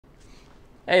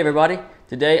Hey everybody,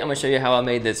 today I'm going to show you how I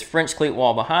made this French cleat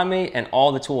wall behind me and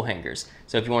all the tool hangers.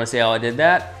 So if you want to see how I did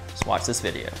that, just watch this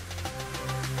video.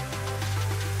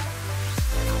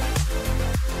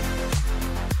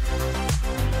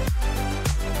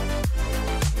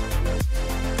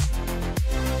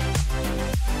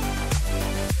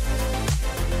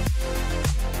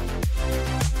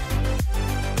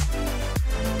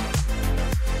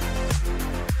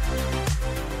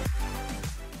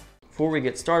 Before we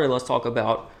get started, let's talk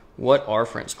about what are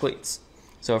French cleats.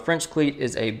 So a French cleat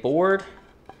is a board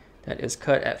that is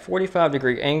cut at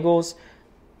 45-degree angles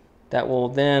that will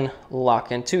then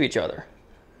lock into each other.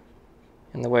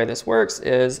 And the way this works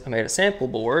is I made a sample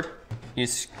board. You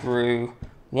screw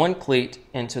one cleat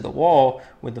into the wall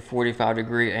with the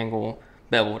 45-degree angle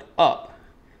beveled up.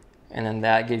 And then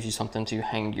that gives you something to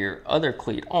hang your other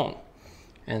cleat on.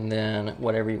 And then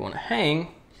whatever you want to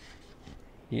hang,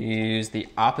 you use the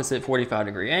opposite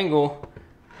 45-degree angle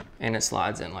and it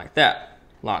slides in like that,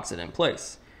 locks it in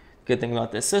place. Good thing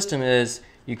about this system is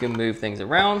you can move things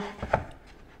around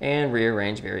and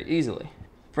rearrange very easily.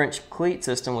 French cleat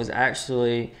system was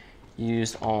actually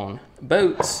used on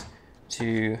boats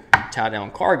to tie down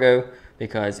cargo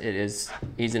because it is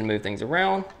easy to move things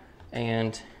around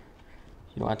and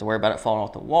you don't have to worry about it falling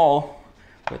off the wall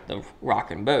with the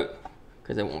rocking boat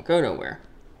because it won't go nowhere.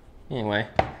 Anyway,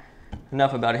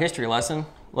 enough about a history lesson.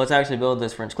 Let's actually build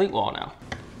this French cleat wall now.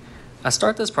 I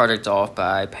start this project off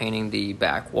by painting the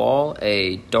back wall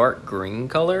a dark green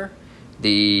color.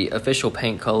 The official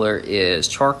paint color is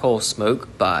Charcoal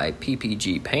Smoke by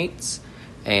PPG Paints.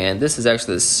 And this is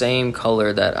actually the same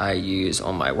color that I use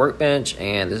on my workbench,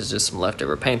 and this is just some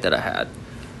leftover paint that I had.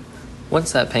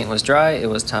 Once that paint was dry, it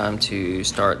was time to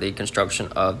start the construction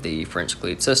of the French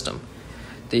cleat system.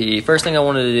 The first thing I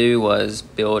wanted to do was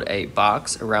build a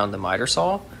box around the miter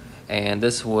saw, and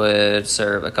this would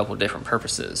serve a couple different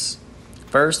purposes.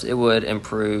 First, it would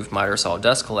improve miter saw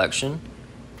dust collection,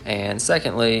 and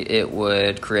secondly, it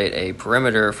would create a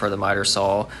perimeter for the miter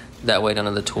saw. That way none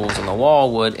of the tools on the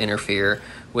wall would interfere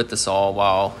with the saw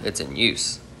while it's in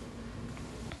use.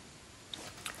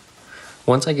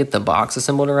 Once I get the box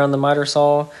assembled around the miter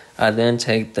saw, I then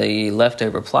take the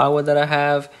leftover plywood that I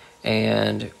have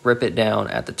and rip it down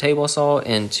at the table saw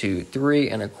into 3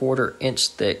 1/4 inch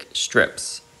thick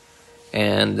strips.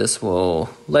 And this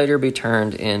will later be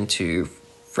turned into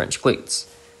French cleats,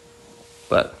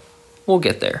 but we'll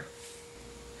get there.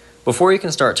 Before you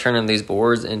can start turning these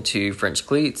boards into French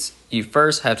cleats, you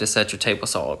first have to set your table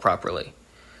saw up properly.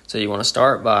 So you want to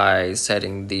start by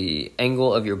setting the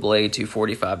angle of your blade to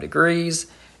 45 degrees,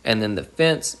 and then the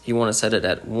fence, you want to set it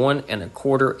at 1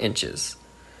 1/4 inches.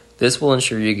 This will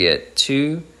ensure you get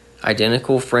 2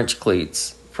 identical French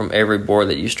cleats from every board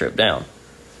that you strip down.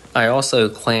 I also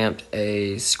clamped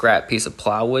a scrap piece of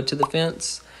plywood to the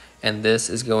fence, and this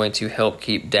is going to help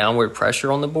keep downward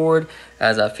pressure on the board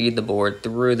as I feed the board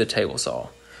through the table saw.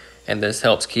 And this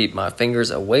helps keep my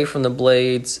fingers away from the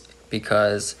blades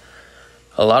because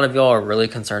a lot of y'all are really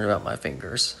concerned about my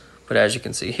fingers. But as you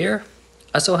can see here,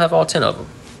 I still have all 10 of them.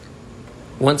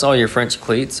 Once all your French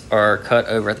cleats are cut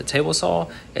over at the table saw,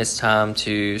 it's time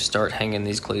to start hanging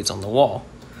these cleats on the wall.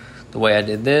 The way I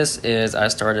did this is I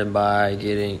started by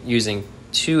using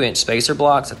 2-inch spacer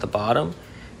blocks at the bottom,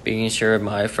 being sure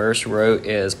my first row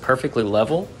is perfectly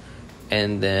level,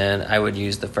 and then I would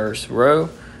use the first row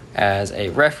as a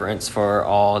reference for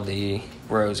all the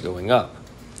rows going up.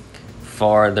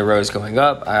 For the rows going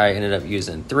up, I ended up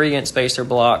using 3-inch spacer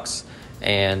blocks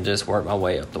and just worked my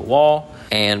way up the wall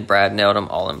and brad nailed them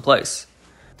all in place.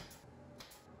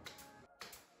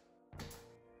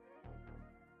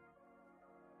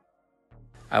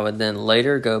 I would then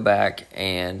later go back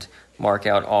and mark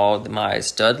out all my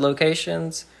stud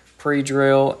locations,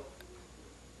 pre-drill,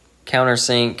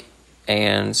 countersink,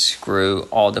 and screw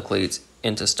all the cleats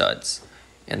into studs.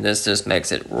 And this just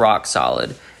makes it rock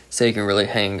solid so you can really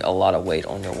hang a lot of weight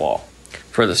on your wall.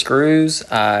 For the screws,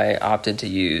 I opted to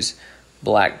use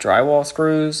black drywall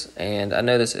screws, and I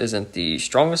know this isn't the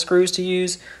strongest screws to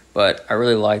use, but I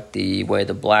really like the way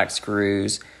the black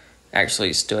screws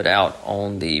actually stood out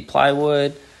on the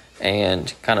plywood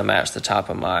and kind of matched the top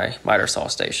of my miter saw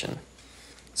station.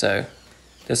 So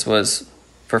this was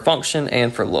for function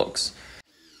and for looks.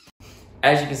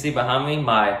 As you can see behind me,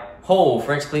 my whole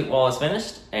French cleat wall is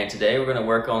finished, and today we're going to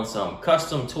work on some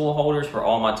custom tool holders for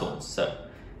all my tools. So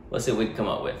let's see what we can come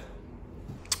up with.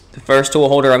 The first tool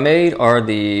holder I made are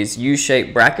these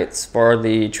U-shaped brackets for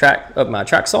the track of my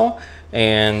track saw,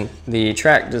 and the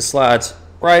track just slides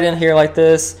right in here like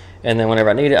this, and then whenever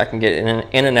I need it, I can get it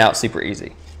in and out super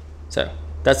easy. So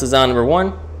that's design number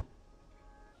 1.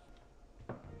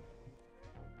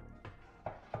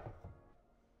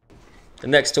 The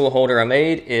next tool holder I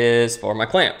made is for my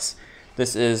clamps.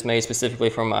 This is made specifically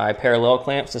for my parallel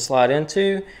clamps to slide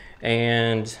into,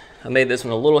 and I made this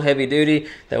one a little heavy duty,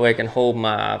 that way I can hold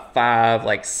my 5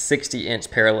 like 60-inch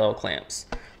parallel clamps.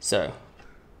 So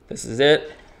this is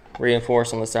it,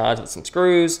 reinforced on the sides with some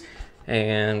screws,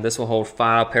 and this will hold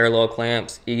 5 parallel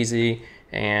clamps easy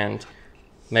and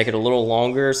make it a little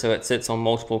longer so it sits on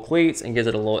multiple cleats and gives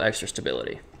it a little extra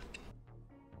stability.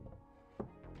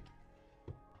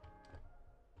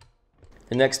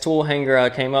 The next tool hanger I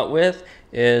came up with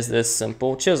is this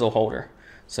simple chisel holder.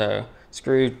 So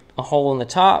screw a hole in the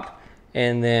top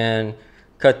and then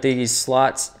cut these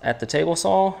slots at the table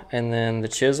saw, and then the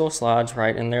chisel slides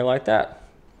right in there like that.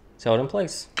 It's held in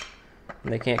place.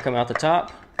 And they can't come out the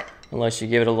top unless you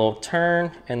give it a little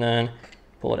turn and then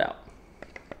pull it out.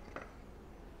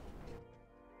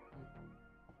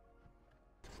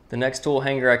 The next tool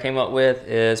hanger I came up with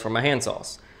is for my hand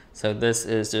saws. So this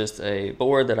is just a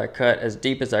board that I cut as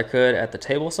deep as I could at the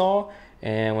table saw,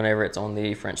 and whenever it's on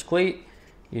the French cleat,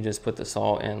 you just put the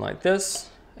saw in like this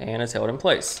and it's held in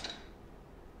place.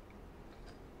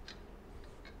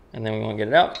 And then we want to get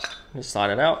it out, just slide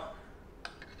it out,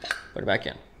 put it back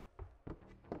in.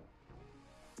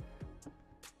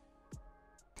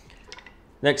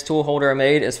 Next tool holder I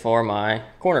made is for my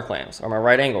corner clamps, or my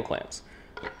right angle clamps.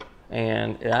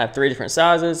 And I have 3 different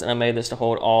sizes, and I made this to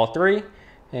hold all 3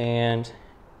 and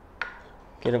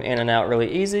get them in and out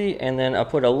really easy. And then I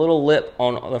put a little lip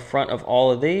on the front of all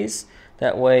of these,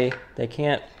 that way they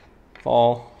can't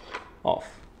fall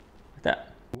off like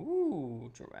that. Ooh,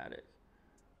 dramatic.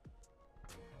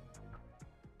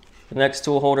 The next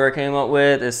tool holder I came up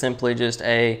with is simply just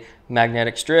a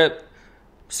magnetic strip,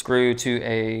 screw to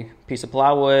a piece of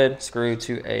plywood, screw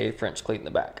to a French cleat in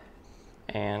the back.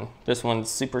 And this one's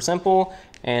super simple,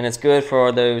 and it's good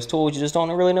for those tools you just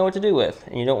don't really know what to do with,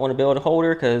 and you don't want to build a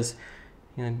holder because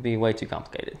it'd be way too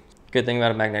complicated. Good thing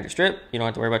about a magnetic strip, you don't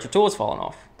have to worry about your tools falling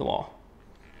off the wall.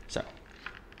 So,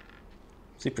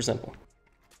 super simple.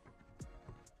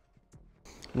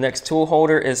 The next tool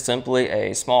holder is simply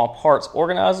a small parts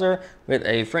organizer with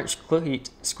a French cleat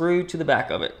screwed to the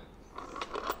back of it.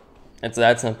 It's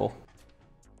that simple.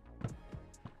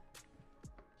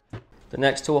 The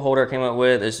next tool holder I came up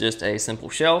with is just a simple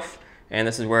shelf, and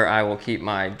this is where I will keep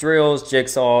my drills,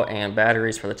 jigsaw, and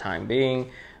batteries for the time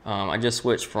being. I just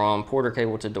switched from Porter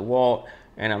cable to DeWalt,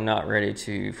 and I'm not ready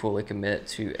to fully commit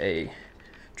to a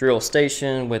drill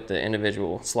station with the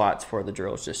individual slots for the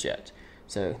drills just yet.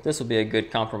 So this will be a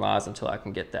good compromise until I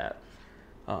can get that.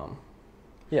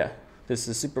 Yeah, this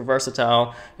is super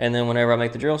versatile, and then whenever I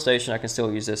make the drill station, I can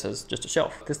still use this as just a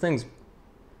shelf. This thing's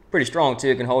pretty strong too.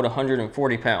 It can hold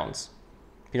 140 pounds.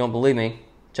 If you don't believe me,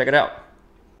 check it out.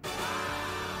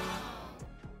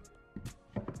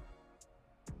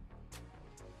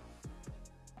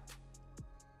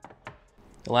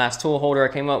 The last tool holder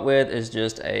I came up with is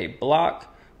just a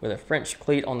block with a French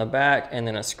cleat on the back and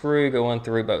then a screw going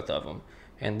through both of them.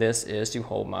 And this is to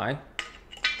hold my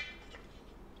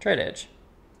trade edge.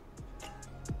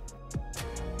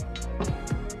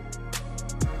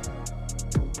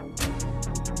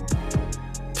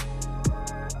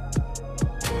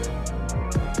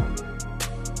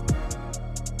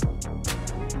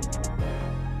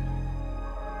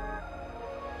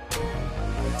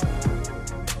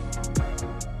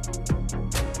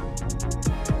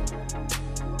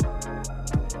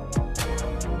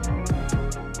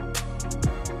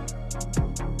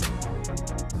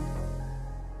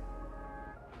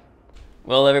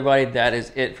 Well, everybody, that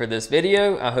is it for this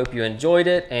video. I hope you enjoyed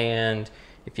it, and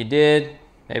if you did,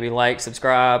 maybe like,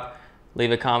 subscribe,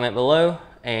 leave a comment below,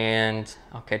 and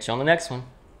I'll catch you on the next one.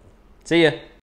 See ya.